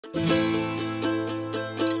Hello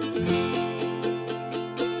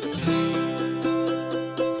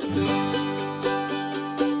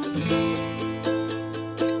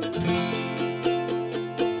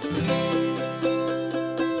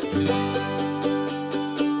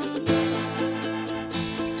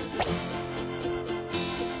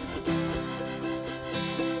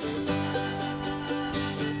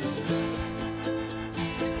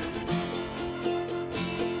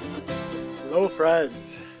friends.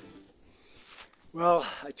 Well,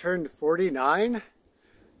 I turned 49.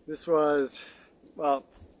 This was, well,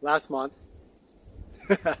 last month.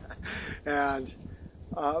 And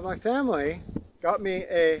my family got me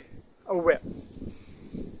a whip.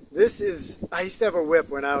 I used to have a whip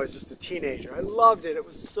when I was just a teenager. I loved it. It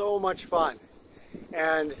was so much fun.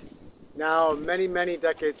 And now, many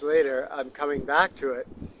decades later, I'm coming back to it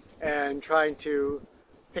and trying to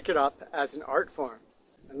pick it up as an art form.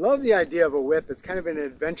 I love the idea of a whip. It's kind of an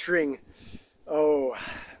adventuring,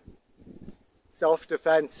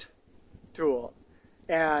 self-defense tool.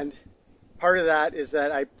 And part of that is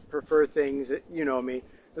that I prefer things that, you know me,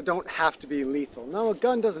 that don't have to be lethal. Now, a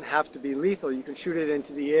gun doesn't have to be lethal. You can shoot it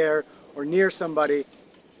into the air or near somebody.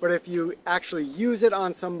 But if you actually use it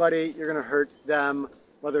on somebody, you're going to hurt them,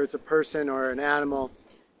 whether it's a person or an animal,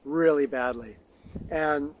 really badly.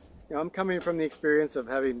 And I'm coming from the experience of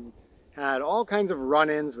having had all kinds of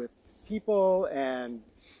run-ins with people and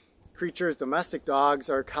creatures. Domestic dogs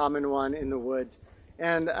are a common one in the woods.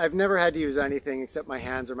 And I've never had to use anything except my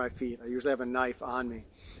hands or my feet. I usually have a knife on me.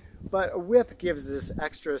 But a whip gives this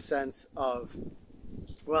extra sense of,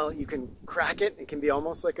 well, you can crack it. It can be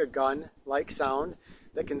almost like a gun-like sound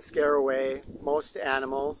that can scare away most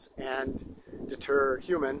animals and deter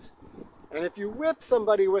humans. And if you whip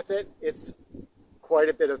somebody with it, it's quite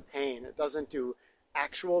a bit of pain. It doesn't do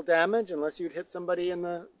actual damage unless you'd hit somebody in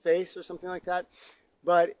the face or something like that,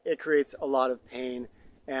 but it creates a lot of pain.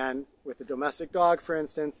 And with a domestic dog, for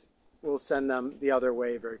instance, we'll send them the other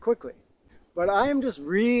way very quickly. But I am just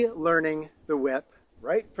relearning the whip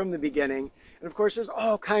right from the beginning. And of course, there's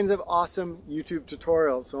all kinds of awesome YouTube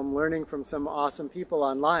tutorials, so I'm learning from some awesome people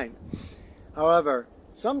online. However,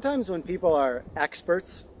 sometimes when people are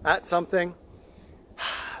experts at something,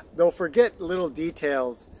 they'll forget little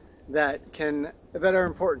details that are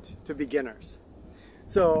important to beginners.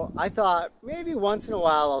 So I thought maybe once in a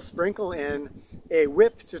while I'll sprinkle in a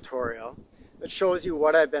whip tutorial that shows you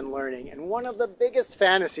what I've been learning. And one of the biggest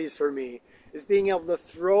fantasies for me is being able to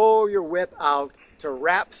throw your whip out to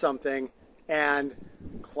wrap something and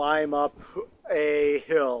climb up a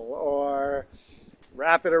hill or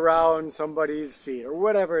wrap it around somebody's feet or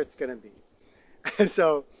whatever it's going to be.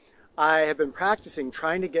 So I have been practicing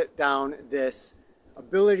trying to get down this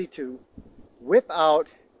ability to whip out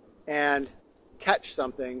and catch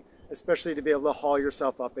something, especially to be able to haul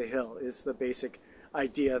yourself up a hill, is the basic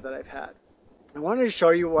idea that I've had. I wanted to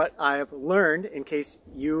show you what I've learned in case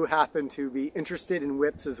you happen to be interested in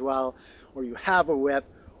whips as well, or you have a whip,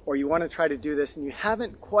 or you want to try to do this and you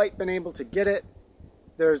haven't quite been able to get it.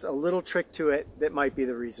 There's a little trick to it that might be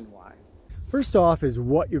the reason why. First off is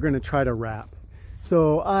what you're going to try to wrap.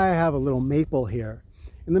 So I have a little maple here,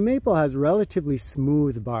 and the maple has relatively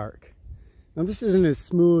smooth bark. Now this isn't as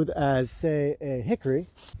smooth as, say, a hickory.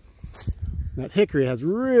 That hickory has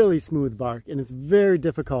really smooth bark, and it's very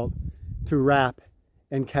difficult to wrap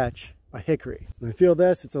and catch a hickory. And I feel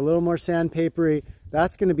this, it's a little more sandpapery.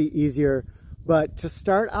 That's going to be easier. But to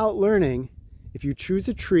start out learning, if you choose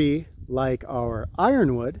a tree like our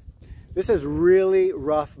ironwood, this has really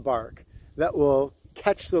rough bark that will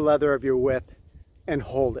catch the leather of your whip and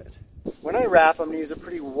hold it. When I wrap, I'm going to use a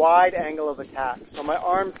pretty wide angle of attack. So my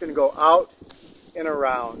arm's going to go out and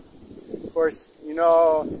around. Of course, you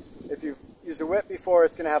know, if you've used a whip before,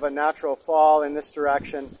 it's going to have a natural fall in this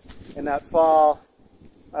direction. In that fall,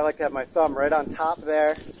 I like to have my thumb right on top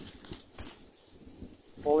there,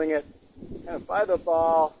 holding it kind of by the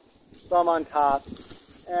ball, thumb on top,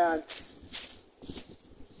 and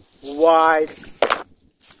wide,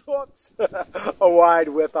 whoops, a wide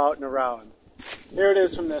whip out and around. Here it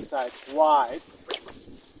is from this side, wide.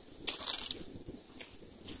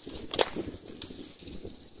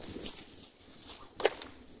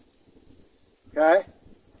 Okay,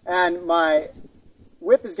 and my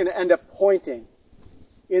whip is going to end up pointing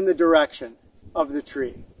in the direction of the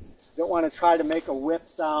tree. Don't want to try to make a whip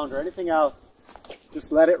sound or anything else.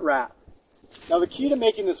 Just let it wrap. Now the key to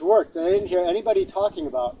making this work that I didn't hear anybody talking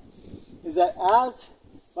about is that as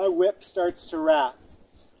my whip starts to wrap,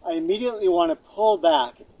 I immediately want to pull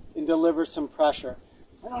back and deliver some pressure.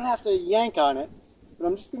 I don't have to yank on it, but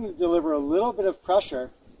I'm just going to deliver a little bit of pressure,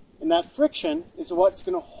 and that friction is what's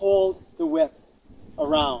going to hold the whip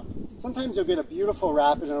around. Sometimes you'll get a beautiful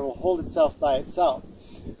wrap and it will hold itself by itself.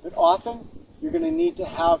 But often you're going to need to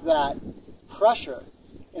have that pressure.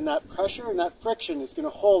 And that pressure and that friction is going to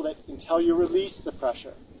hold it until you release the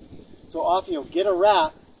pressure. So often you'll get a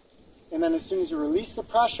wrap, and then as soon as you release the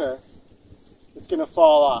pressure, it's going to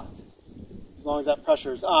fall off. As long as that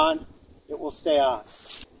pressure is on, it will stay on.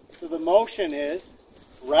 So the motion is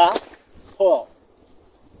wrap, pull.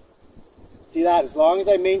 See that? As long as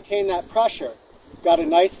I maintain that pressure, got a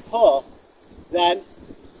nice pull, then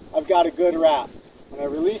I've got a good wrap. When I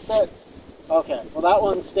release it, okay, well that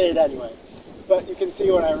one stayed anyway. But you can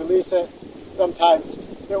see when I release it, sometimes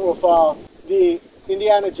it will fall. The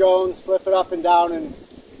Indiana Jones, flip it up and down and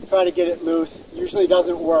try to get it loose, usually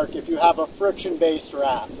doesn't work if you have a friction-based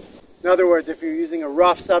wrap. In other words, if you're using a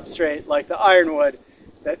rough substrate like the ironwood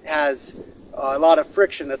that has a lot of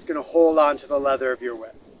friction that's going to hold on to the leather of your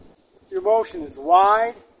whip. So your motion is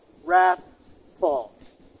wide, wrap, pull.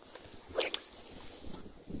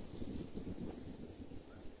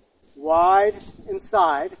 Wide and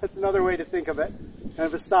side, that's another way to think of it. Kind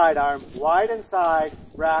of a side arm. Wide and side,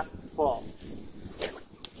 wrap, pull.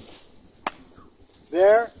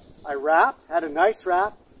 There, I wrapped, had a nice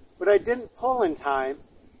wrap, but I didn't pull in time.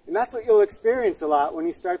 And that's what you'll experience a lot when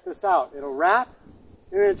you start this out. It'll wrap,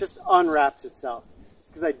 and then it just unwraps itself. It's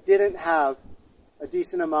because I didn't have a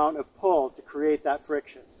decent amount of pull to create that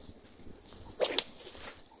friction.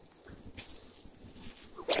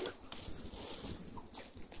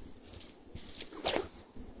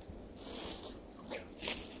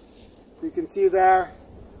 So you can see there,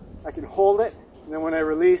 I can hold it, and then when I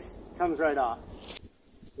release, it comes right off.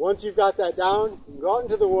 Once you've got that down, you can go out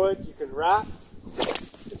into the woods, you can wrap, you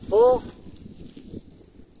can pull,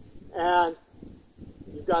 and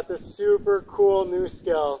you've got this super cool new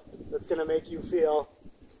skill that's going to make you feel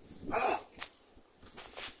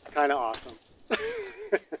kind of awesome.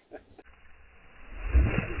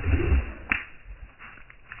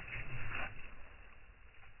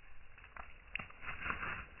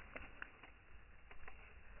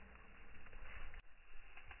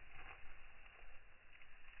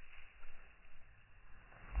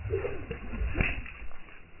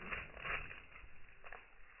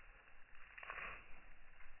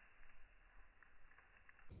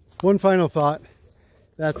 One final thought,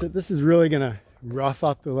 that's it. This is really going to rough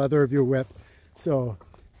up the leather of your whip. So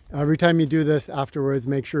every time you do this afterwards,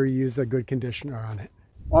 make sure you use a good conditioner on it.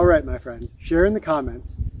 All right, my friends, share in the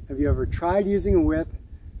comments. Have you ever tried using a whip?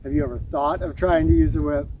 Have you ever thought of trying to use a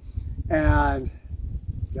whip? And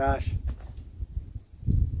gosh,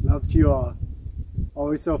 love to you all.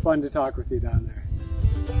 Always so fun to talk with you down there.